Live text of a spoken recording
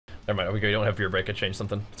Never mind, we don't have fear break, I changed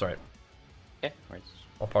something. It's alright. Okay, where's...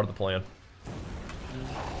 All part of the plan.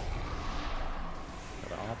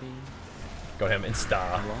 Go to him,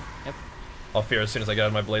 insta. Yep. I'll fear as soon as I get out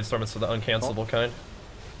of my Blade Storm, it's the uncancelable kind.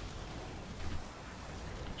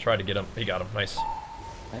 Tried to get him, he got him, nice.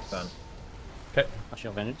 Nice. Done. Okay. I'll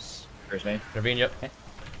shield Vengeance. Here's me. Intervene, yep. Okay.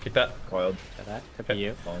 Keep that. Coiled. Got that. Could be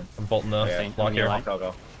you. I'm bolting the yeah. block here. I'll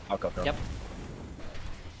go. I'll go. Yep.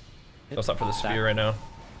 Go stop for the sphere right now.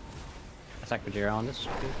 Attack Bajheera on this.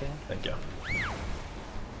 Okay. Thank you.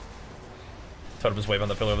 Totem's wave on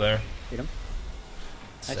the pillar over there. Beat him.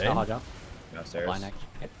 Nice. Same. I'll jump. Downstairs. Blind action.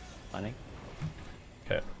 Okay. Blinding.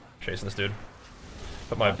 Okay. Chasing this dude.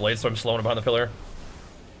 Put my Blade Storm slowing him behind the pillar.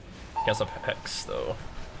 Guess up Hex though.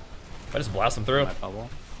 I just blast him through. My bubble.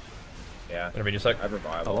 Yeah. Intervene a sec. I have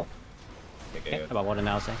revival. Bubble. Okay, Okay. About what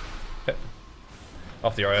announcing? Okay.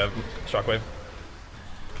 Off the R, I have Shockwave.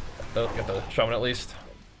 Got the Shaman at least.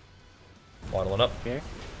 Waddling up. Here.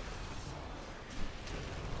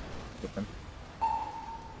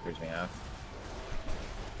 Here's me half.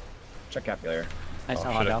 Check Capular. Nice. Oh, I'll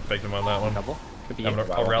should hog have out. faked him on that one. Double. Could be I'm you.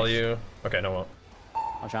 gonna, I'll rally you. Okay, no, I won't.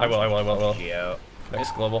 I'll I will, I will, I will, I will. G out.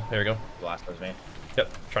 Next global. Here we go. Blast was me.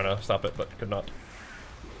 Yep. Trying to stop it, but could not.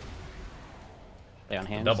 Lay on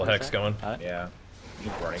hands. Double Hex going. Yeah.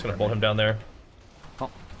 He's running. Just gonna bolt him down there. Oh.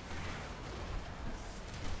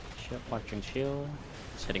 Shield. Watching shield.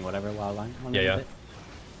 Just hitting whatever wild line. Yeah, yeah.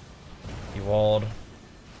 He walled.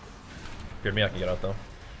 Feared me, I can get out though.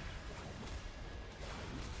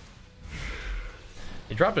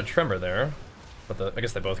 He dropped a Tremor there, but I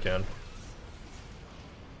guess they both can.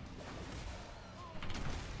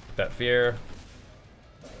 That fear.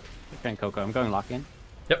 Okay, Coco. I'm going lock in.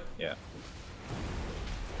 Yep. Yeah.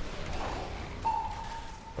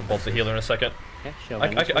 We'll bolt the healer in a second. Okay, shield. I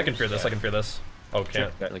can fear this. Yeah. I can fear this. Oh,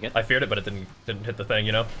 can't. Really good. I feared it, but it didn't hit the thing.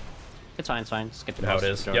 You know. It's fine. It's fine. Just get the How it most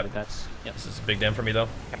is, majority yep. That's, yep. This is a big damn for me though.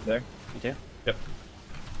 There. You too. Yep.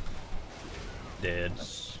 Did.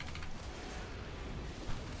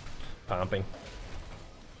 Pumping.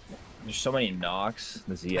 There's so many knocks.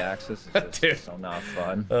 The Z-axis is just Dude. so not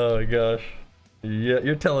fun. Oh my gosh. Yeah,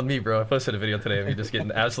 you're telling me, bro. I posted a video today of me just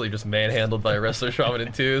getting absolutely just manhandled by a wrestler shaman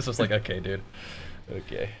in 2. So it's like, okay, dude.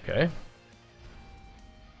 Okay. Okay.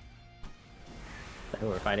 Who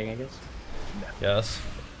we're fighting, I guess. Yes.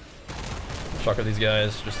 Shocker these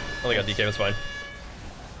guys. Just only got DK, that's fine.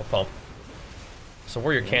 I'll pump. So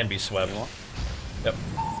Warrior can be swept. Yep.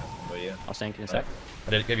 Will you? I'll sink in a sec. I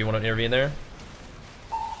did give you one to intervene there.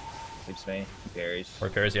 Sleeps me. Parries. Or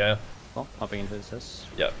pairs, yeah. Well, pumping into this.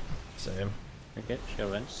 Yep. Same. You're good.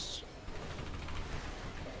 Shield Vents.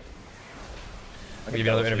 I'll give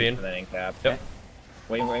you another intervene. And then ink cap. Yep. Okay.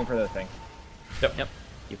 Waiting for the thing. Yep. Yep.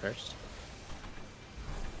 You first.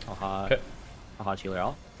 I'll hog. Okay. I'll hog healer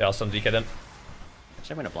all. Yeah, I'll send DK then.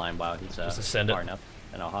 Actually, I'm gonna blind while he's Just ascend it. far enough,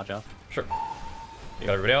 and I'll hodge off. Sure. You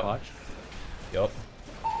got everybody out? Hodge. Yup.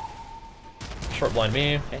 Short blind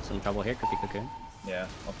me. Okay, some trouble here. Could be cocoon. Yeah.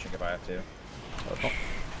 I'll check if I have to. Oh.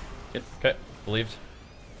 Good. Okay. Believed.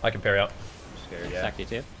 I can parry out. I'm scared. Yeah. Sack you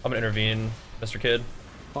too. I'm gonna intervene, Mr. Kid.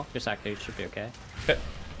 Well, your sack dude should be okay. Okay.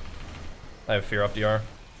 I have fear off DR.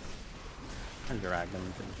 And drag them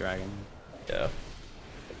to the dragon. Yeah.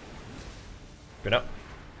 Good out.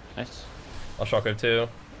 Nice. I'll shockwave too.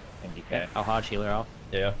 And DK. Okay, I'll hodge healer off.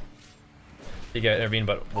 Yeah. You get intervene,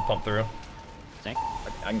 but we'll pump through. Sink.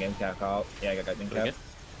 I can ink cap out. Yeah, I got ink Really cap.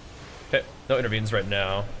 good. Okay. No intervenes right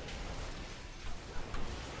now.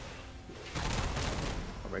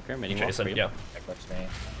 Breaker, mini wall. Jason, yeah. That clips me.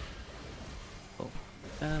 Cool.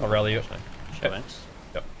 I'll rally you. Shield Vents.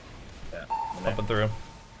 Yep. Yeah. And Pumping then through.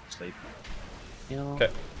 sleep. Heal. Okay.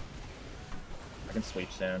 I can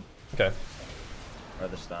sleep soon. Okay. Or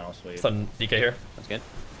the stun will sweep. Stun DK here. That's good.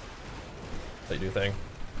 Let you do thing.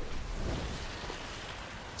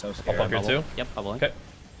 So I'll scared. pump here Bubble. too. Yep, bubbling. Okay.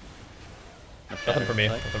 Nothing for me.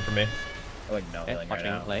 Nothing for me. I like no Okay, healing right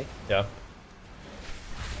watching now. play. Yeah.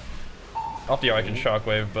 Off DR I can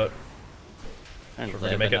shockwave, but And sure if we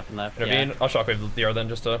live, can make but it. nothing left. Intervene. Yeah. I'll shockwave DR then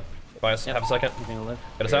just to buy us Yep. half a second. You're gonna live.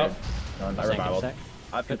 Get us out. No, I I'll sink in a revivaled. sec.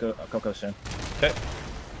 I have Coco soon. Okay.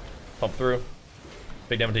 Pump through.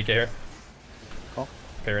 Big damage DK here. Cool.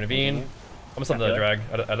 Okay, intervene. Continue. I'm gonna send the drag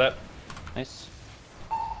out of that. Nice.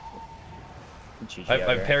 GG I out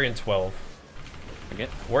have here. parry in 12. You're good.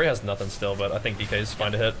 Warrior has nothing still, but I think DK's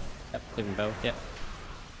fine to hit. Yep, cleaving bow. Yep.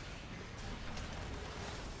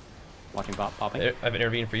 Watching bot popping. I have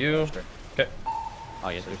intervene for you. Sure. Okay. Oh,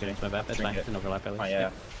 yes, we're getting to my back. That's fine. Trinket. An overlap at least. Oh, yeah.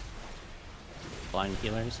 Blind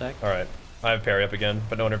healer in a sec. Alright. I have parry up again,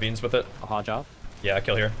 but no intervenes with it. I'll hodge off. Yeah,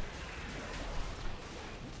 kill here.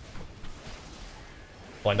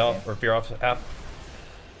 Blind off, or fear off, half.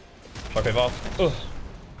 Shockwave off. Ugh.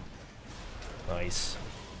 Nice.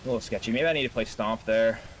 A little sketchy. Maybe I need to play Stomp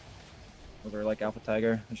there. Over like Alpha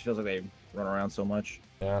Tiger. It just feels like they run around so much.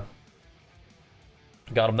 Yeah.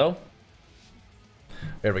 Got him though.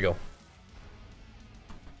 There we go.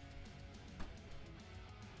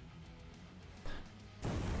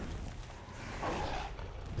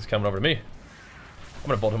 He's coming over to me. I'm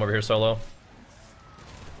gonna bolt him over here solo.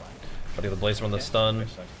 Try to get the blaze from the stun. I'm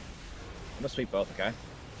gonna sweep both, okay?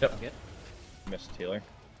 Yep. Good. Missed healer.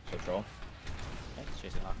 So troll. Okay,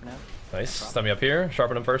 chasing off for now. Nice. Stun me up here.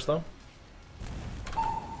 Sharpen him first though.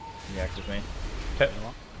 He axes me. Okay.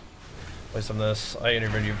 Place on this. I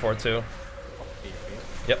interviewed you before too.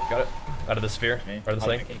 Yep, got it. Out of the sphere. Me. Out of this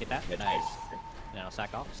thing. Okay, get that. Nice. Now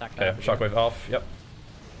sack off. Sack Okay, off. shockwave off. Yep.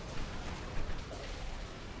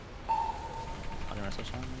 I'll do wrestle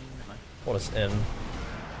charm. Pull us in.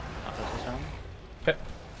 Wrestle charm. Okay.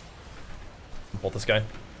 Bolt this guy.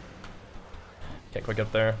 Can't quite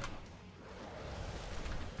get there.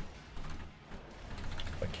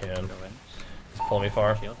 If I can. Go in. He's pulling me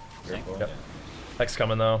far. Shield. Sink. Careful. Yep. Hex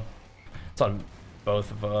coming though. It's on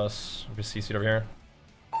both of us. We CC'd over here.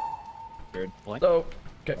 Weird. Blink. Oh.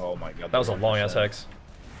 Okay. Oh my god. That was a long ass hex.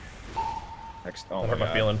 Hex. Oh That my hurt my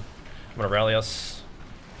god. feeling. I'm gonna rally us.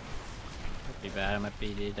 Could be bad. I might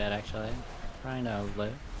be dead actually. Trying to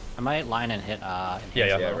live. I might line and hit. Yeah.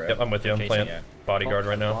 Yeah, right. Yep. I'm with you. I'm Chasing, playing yeah. bodyguard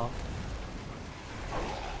right now.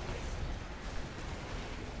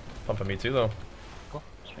 Pumping me too though. Cool.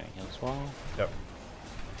 Just trying to heal this wall. Yep.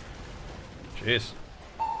 Jeez.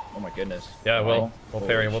 Oh my goodness. Yeah, we'll Holy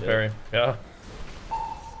parry, we'll shit. parry. Yeah.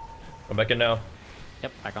 I'm back in now.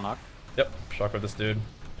 Yep, back on lock. Yep, shock with this dude.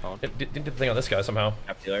 Hold. It did the thing on this guy somehow.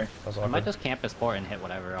 Cap healer. That was I might awkward. just camp his port and hit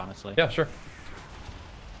whatever, honestly. Yeah, sure.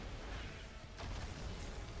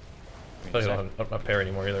 Give me a I sec. don't have parry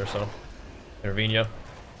anymore either, so. Intervene ya.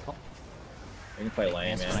 Cool. We can play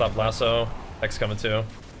lane, man. Stop lasso. X coming too.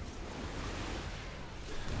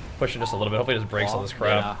 Pushing just a little bit. Hopefully it just breaks all this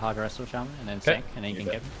crap. Yeah, hard wrestle shaman and then Okay. sink, and then you can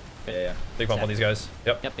You're get. Yeah, yeah. Big bump on these guys.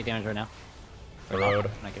 Yep. Yep, big damage right now. The road.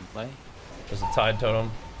 And I can play. There's a tide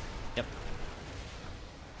totem. Yep.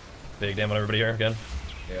 Big damn on everybody here again.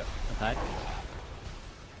 Yeah. The tide.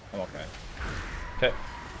 I'm okay. Okay.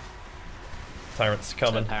 Tyrant's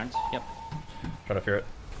coming. Tyrants. Yep. Trying to fear it.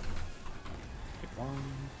 Big one.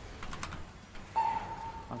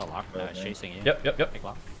 On the lock. No, it's chasing you. Yep, yep, yep. Big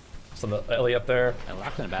lock. Some of the Ellie up there. I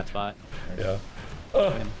locked in a bad spot. Yeah.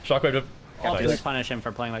 Shockwave to. I'll Nice. just punish him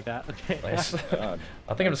for playing like that. Okay. Nice. God.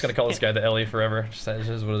 I think I'm just gonna call this guy the Ellie forever. Just that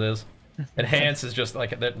is what it is. Enhance is just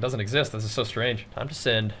like that doesn't exist. This is so strange. Time to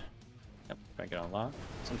send. Yep. Try to get on lock.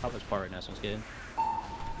 Some public part right now, so it's good.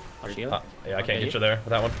 I'll shield. Yeah, I can't get you there with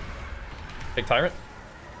that one. Big tyrant.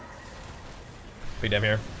 Big damn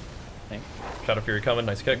here. Think. Shadow Fury coming.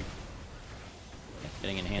 Nice kick.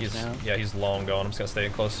 Getting enhanced now. Yeah, he's long gone. I'm just gonna stay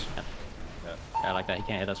in close. Yeah, I like that. He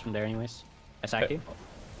can't hit us from there anyways. I sacked Okay. you.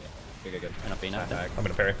 Good. End up being out there. I'm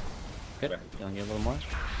gonna parry. Good. Healing you a little more.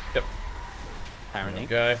 Yep. Tyrant ink.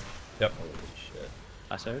 Guy. Yep. Holy shit.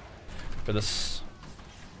 Lassoed. For this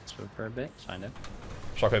For a bit. Signed it.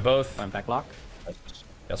 shockwave both. Went back lock.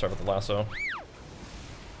 Yeah, sorry about the lasso.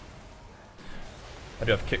 I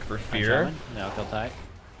do have kick for I'm fear. shaman. No, kill tight.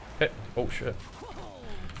 Okay. Oh shit.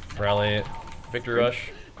 Rally. Victory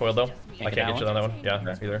rush. Coil though. I can't get you on that one. Yeah,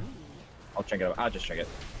 Okay. either. I'll check it out. I'll just check it.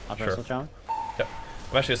 I'll Sure. wrestle shaman. Yep.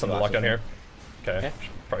 I'm actually just on the lockdown here. Okay. Okay.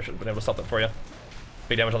 Probably should have been able to stop that for you.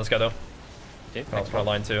 Big damage on this guy though. Dude, I'll try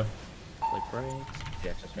line too. Like breaks. He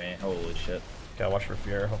access me. Holy shit. Okay, watch for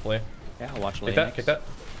fear, hopefully. Yeah, I'll watch Kick lane that, next. kick that.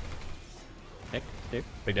 Kick, dude.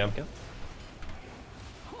 Big damn. Kill.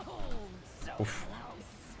 Oof.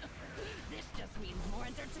 This just means more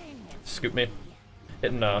entertainment. Scoop me.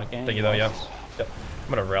 Hitting Okay, thingy though, yeah. walls. Yep. I'm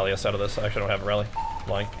gonna rally us out of this. I actually don't have a rally.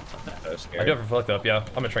 Lying. I was scared. I do have a reflect up, yeah.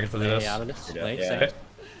 I'm gonna try to get through this. Stay out of this. Yeah, Late, yeah. sink. Okay.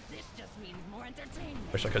 This just means more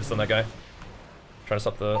entertainment. Wish I could stun that guy. Trying to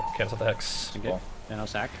stop the can't stop the hex. Good. Cool. Then I'll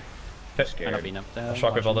sack. Okay. Scared. End up being up there. I'll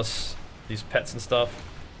shockwave all this these pets and stuff.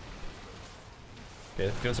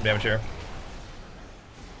 Okay, doing some damage here.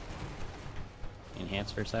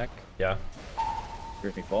 Enhance for a sec. Yeah.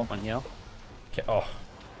 Griffy full. One heal. Okay. Oh.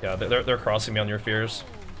 Yeah, they're crossing me on your fears.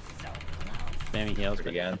 Spammy heals, but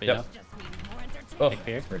Again. up, Yep. up. Just means more entertainment. Oh. Kick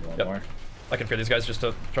fear. Heard one Yep. more. I can fear these guys just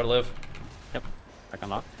to try to live. Yep. Back on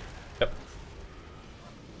lock. Yep.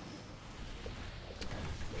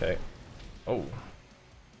 Okay. Oh.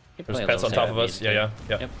 Keep There's play a pets little on top safe of us. if Yeah, needed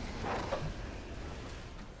yeah, to. yeah. Yep.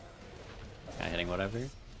 Kinda hitting whatever.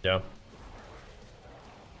 Yeah.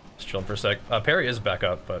 Just chilling for a sec. Parry is back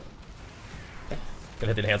up, but gonna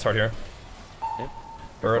hit the enhance hard here. Yep.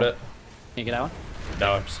 Burrowed it. Can you get that one?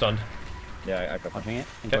 No, I'm stunned. Yeah, I got one. Watching it.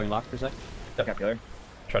 And Okay. going locked for a sec. Yep. Capular.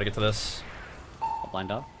 Try to get to this. I'll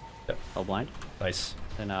blind off. Yep. I'll blind. Nice.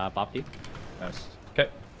 Then bop you. Nice. Okay.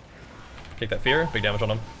 Take that fear. Big damage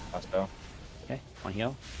on him. Last spell. Okay. One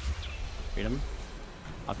heal. Freedom.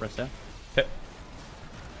 Hot presto. Okay.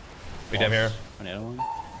 Big damage here. Tornado one.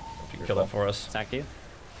 If you can kill that for us. Sack you. Can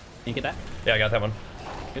you get that? Yeah, I got that one.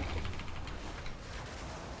 Good.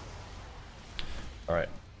 Alright.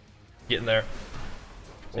 Getting there.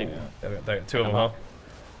 Same. Yeah. There, two of them, huh?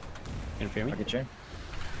 Can you fear me? I'll get you.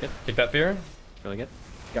 Take that fear. Really good.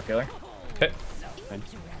 Capular. Okay. Fine.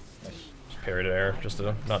 Just parry to air just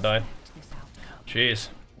to not die. Jeez.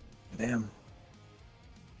 Damn.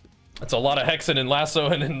 That's a lot of hexing and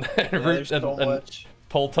lassoing and, and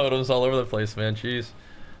pole totems all over the place, man. Jeez.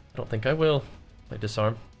 I don't think I will. I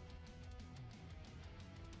disarm.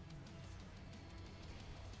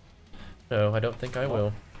 No, I don't think I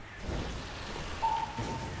will.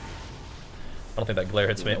 I don't think that glare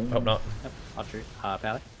hits me. Hope not. Yep. I'll shoot.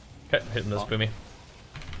 Pally. Okay, hitting this boomy.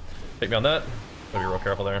 Take me on that. Gotta be real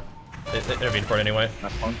careful there. They intervene for it anyway.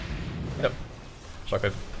 That's one. Yep.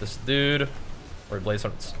 Shockwave this dude. Or blaze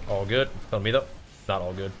it's all good. On me though. Not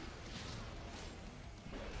all good.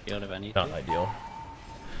 Field if I need Not to. ideal.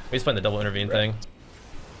 He's playing the double intervene thing.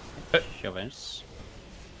 Okay. Show Venice.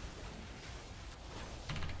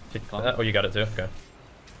 Take that. Oh, you got it too. Okay.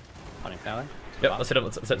 Hunting Pally. Yep. Let's hit him.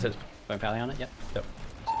 Let's hit. Going Pally on it. Yep. Yep.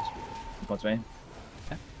 What's me?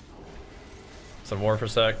 Okay. Some more for a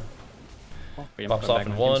sec. Well, freedom. Pops Going off back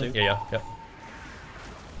in on one. him, too. Yeah. Yep.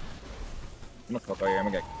 I'm gonna fuck out here. I'm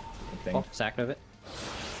gonna get thing. Oh, sack of it.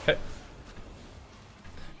 Okay.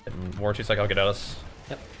 And more 2 sec. I'll get at us.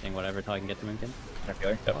 Yep. Doing whatever until I can get to Moonkin.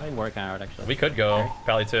 Capular. Yep. Oh, I work on it actually. We could go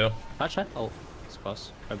Pally too. Touch that. Oh, it's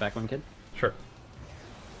close. Go back Moonkin. Sure.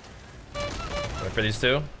 Wait for these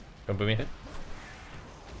two. Go boomy. Okay.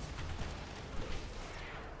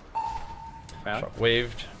 Pally. Shock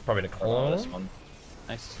waved. Probably to clone. This one.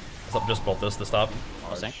 Nice. Let's just bolt this to stop.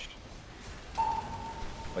 I'll sink.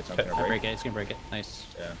 Wait, something Okay. to I break. break it. It's gonna break it. Nice.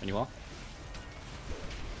 Yeah. When you wall.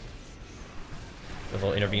 A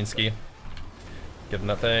little intervene ski. Give him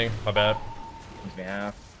that thing. My bad. Gives me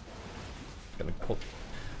half. Gonna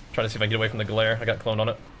try to see if I can get away from the glare. I got cloned on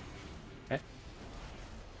it. Okay.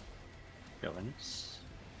 Go Venice.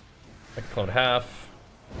 I can clone half.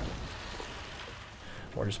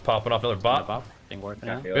 We're just popping off another bot. Bop. Thing work for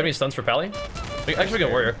now. Do we have any stuns for Pally? Actually, we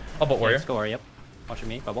got warrior. I'll bolt warrior. Let's go warrior. Yep. Watching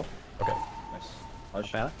me. Bubble. Okay. Nice.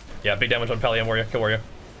 Hush. Pally. Yeah, big damage on Pally and warrior. Kill warrior.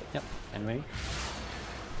 Yep. And me.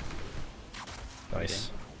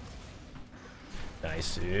 Nice.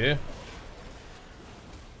 Nice.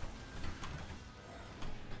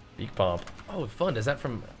 Beak pump. Oh, fun. Is that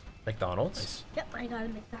from McDonald's? Nice. Yep, I got a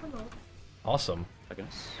McDonald's. Awesome.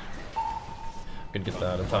 Goodness. Gonna get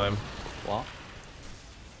that in time. Wall.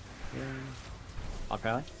 Here. Hot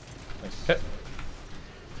Pally. Nice. Okay.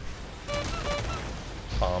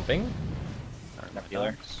 Pumping.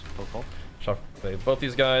 Capular. Cool. Shock wave both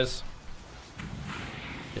these guys.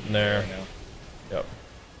 Getting there. Right now. Yep.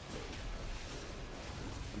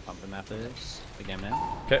 Pump him after this. Big game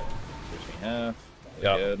now. Okay. Gives me half.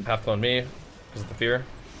 Yeah. Good. Half clone me because of the fear.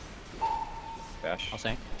 Bash. I'll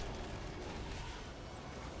sink.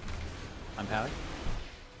 I'm Pally.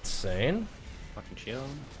 Insane. Fucking shield.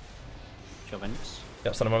 Shield Venice.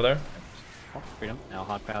 Yep. Send him over there. Oh, freedom. Now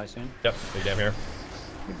hot Pally soon. Yep. Big damn here.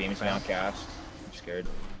 He beams me on cast. I'm scared.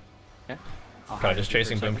 Okay. I'll Kind hide of just you for a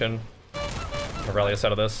chasing second. Boomkin. Aurelius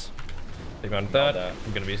out of this. Big man with that. that.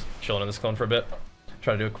 I'm gonna be chilling in this clone for a bit.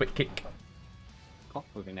 Trying to do a quick kick. Cool.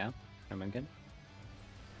 Moving down. No Moonkin.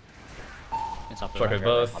 It's up to Shock the wave back.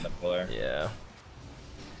 both. On the pillar. Yeah.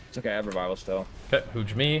 It's okay. I have revival still. Okay.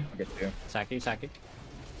 Hooge me. I'll get you. Sack you.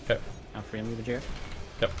 Okay. Now free him, Bajheera.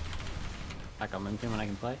 Yep. Back on Moonkin when I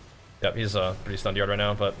can play. Yep. He's pretty stunned yard right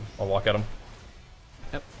now, but I'll walk at him.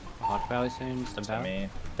 Yep. Hot Pally soon. Stun It's Pally. me.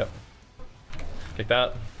 Yep. Kick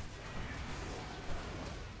that.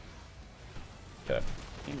 Okay.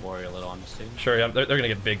 You can warrior a little on this too. Sure. Yeah. They're gonna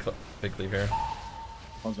get big cleave here.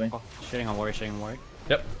 Owns me. Oh, shooting on warrior, shooting on warrior.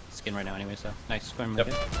 Yep. Skin right now anyway, so. Nice. Go ahead, Yep.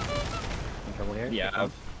 Moonkin. In trouble here. Yeah.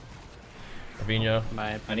 I've, Ravina.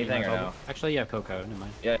 My, Anything my or bubble. no? Actually, you have Coco. Never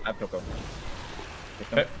mind. yeah. I have Coco.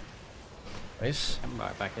 Okay. Nice. I'm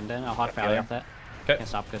right back in then. I'll hot Yeah. Pally off that. Okay. Can't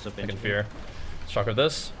stop because of I can binge. fear. Shock with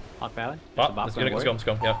this. Hot Pally. Bop. Let's go. Let's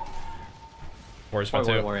go. Yeah. Warrior's fun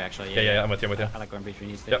too. Warrior actually. Yeah. I'm with you. I like going between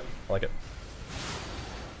these two. Yep. I like it.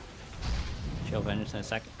 Chill vengeance in a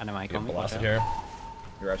sec. I know my Get coming. blasted here.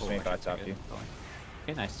 You're rushing me if I top you.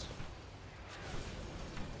 Okay, nice.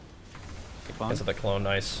 Good Gets one. at the clone.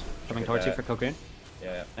 Nice. Coming Get towards you that. for Cocoon.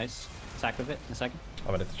 Yeah. Nice. Sack with it in a second.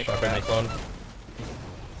 I'm gonna Okay, shotgun nice. this one.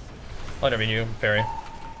 I'll intervene you, parry.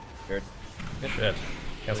 Good. Shit.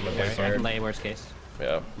 Cancel my Yeah, place I sword. can lay worst case.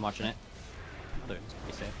 Yeah. I'm watching it. I'll do it.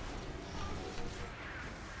 Be safe.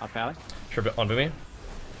 Hot pally. Sure, on Boomy.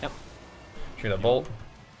 Yep. Shoot that bolt.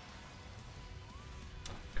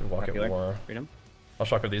 Could walk it Popular. more. Freedom. I'll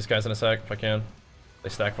shock with these guys in a sec if I can. They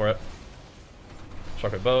stack for it.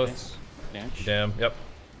 Shock with both. Nice. Damage. Damn. Yep.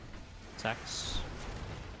 Sacks.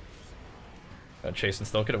 Chasing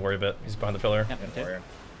still. Couldn't worry a bit. He's behind the pillar. Yep. Yeah, Okay. warrior.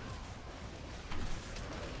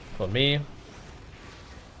 On me.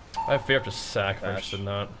 I have fear up to sack if I'm Dash. interested in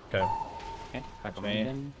that. Okay. Okay. Back to me.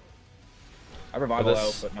 in. I revival out,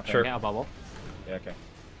 this- but nothing. sure. Yeah, I'll bubble. Yeah, okay.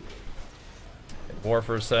 War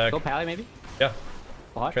for a sec. Go pally maybe. Yeah.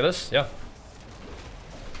 Full hot. Try this. Yeah.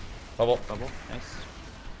 Bubble. Bubble. Nice.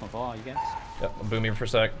 One ball, you guys. Yep. I'll boom you for a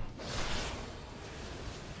sec.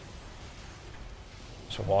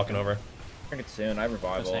 Just walking over. Drink it soon. I have No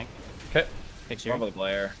revival. snake. Okay. Takes you. Revival the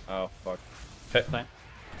Blair. Oh, fuck. Okay. Play.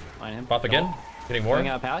 Line him. Pop again. Getting more. Going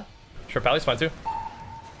out pally. Sure, Pally's fine too.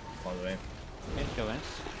 Fine with me. Okay, go in.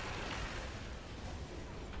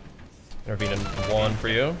 Intervene in 1 for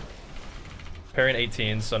you. Parrying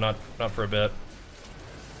 18, so not for a bit.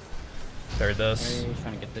 Parried this. Very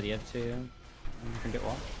trying to get to the edge too. You can get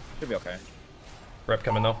wall. Should be okay. Rep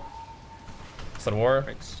coming though. Sun War.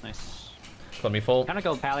 Breaks. Nice. Let me full. Kind of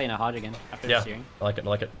go pally and a hodge again after Yeah. the searing. I like it. I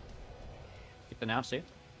like it. Get the now too.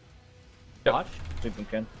 Yep. Hodge. Sweep them,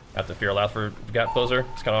 Ken. I have to fear loud for gap closer.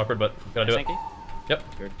 It's kind of awkward, but gotta do it. Senki. Yep.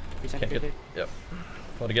 Good. Resink Can't it. get. Yep.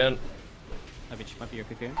 Float again. Might be your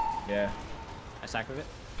cocoon. Yeah. I sack with it.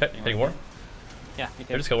 Okay. Hitting war. Yeah, me too.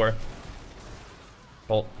 Here, just kill war.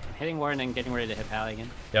 Bolt. Hitting war and then getting ready to hit pally again.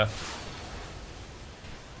 Yeah.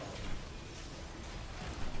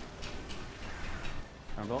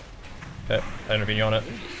 Arm bolt. Okay. I intervene you on it.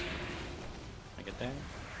 I get there.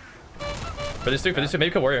 For these two,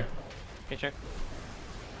 maybe kill warrior. Okay, check.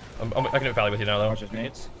 I can do Pally with you now though. Watch this, me.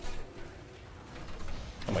 Hits.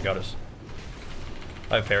 Oh my god,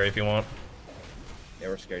 I have parry if you want. Yeah,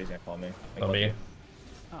 we're scared. He's gonna call me. Make On me. lucky.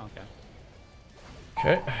 Oh,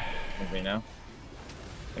 okay. Okay. With me now.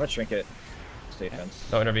 I'm gonna shrink it. Stay defense.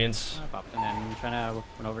 No intervenes. I popped and then trying to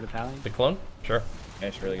run over to pally. Big clone? Sure. Yeah,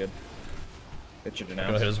 it's really good. Good shit I'm gonna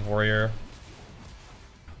hit denounced. his warrior.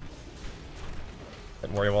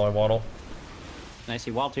 Hit warrior while I waddle. Nice.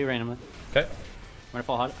 He wall too randomly. Okay. I'm gonna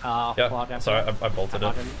full hot. Full hot Yeah. after. Sorry, I bolted I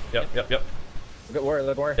it. hotted him. Yep. Look at warrior,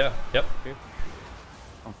 look at warrior. Yeah. Yep. Here.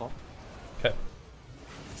 I'm full. Okay.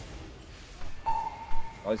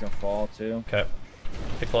 Oh, he's gonna fall too. Okay.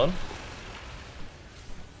 Hit clone.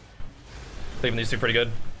 Leaving these two pretty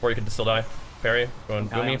good. Or you could still die. Parry. Going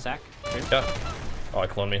Pally on boomy. sack. Here. Yeah. Oh, I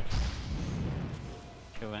cloned me.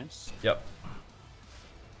 Go nice. Yep.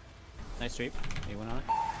 Nice sweep. You went on it.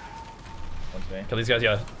 One's me. Kill these guys,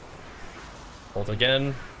 yeah. Bolt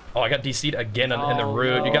again. Oh, I got DC'd again in the Oh,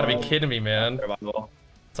 root. You gotta be no. kidding me, man. Revival.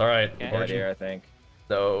 It's alright. Okay. Gladiator, I think.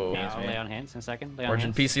 No. Yeah, I'll me. lay on hands in a second. Lay on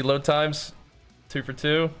Origin hands. PC load times. 2 for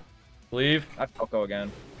 2. Leave. I have Coco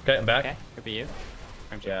again. Okay, I'm back. Okay, could be you.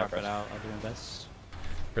 Frame check, Yeah, pop it press. out. I'll do my best.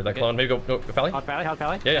 For that Okay. clone. Maybe go Pally. Hot pally, hot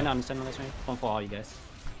pally. Yeah, yeah. And I'm sending this way. One for all you guys.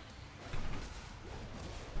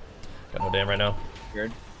 Got no damn right now.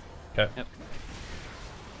 Weird. Okay. Yep.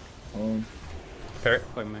 Parry.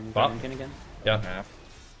 Going my Bop. Dragonflight again. Yeah. Half.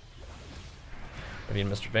 Maybe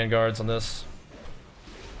Mr. Vanguards on this.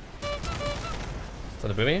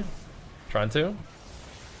 Send a boomy. Trying to. Okay.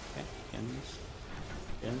 Skins.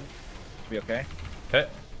 Skins. Should be okay. Okay.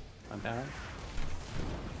 One pally.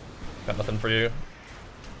 Got nothing for you.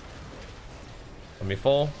 Let me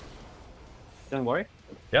full. Doing warrior.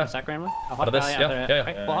 Yeah. Sack randomly. I'll Out hot of this, pally yeah, after. yeah.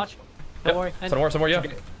 Okay, full hotch. Don't worry. Some more, yeah.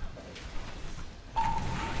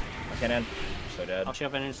 I can't end. So dead. I'll show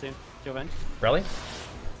up in soon. Show up in. Rally.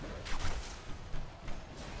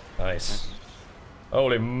 Nice.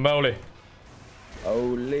 Holy moly.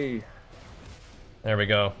 Holy. There we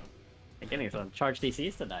go. You're getting some charge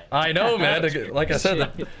DCs tonight. I know, man. Like I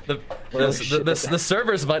said, the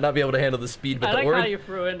servers might not be able to handle the speed, but I the like how Origin... you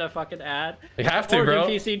threw in the fucking ad. You have to, Origin bro.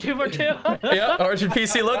 PC 2 for 2. Yeah, Origin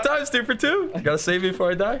PC load times 2 for 2. Gotta save me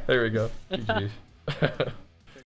before I die. There we go. GG.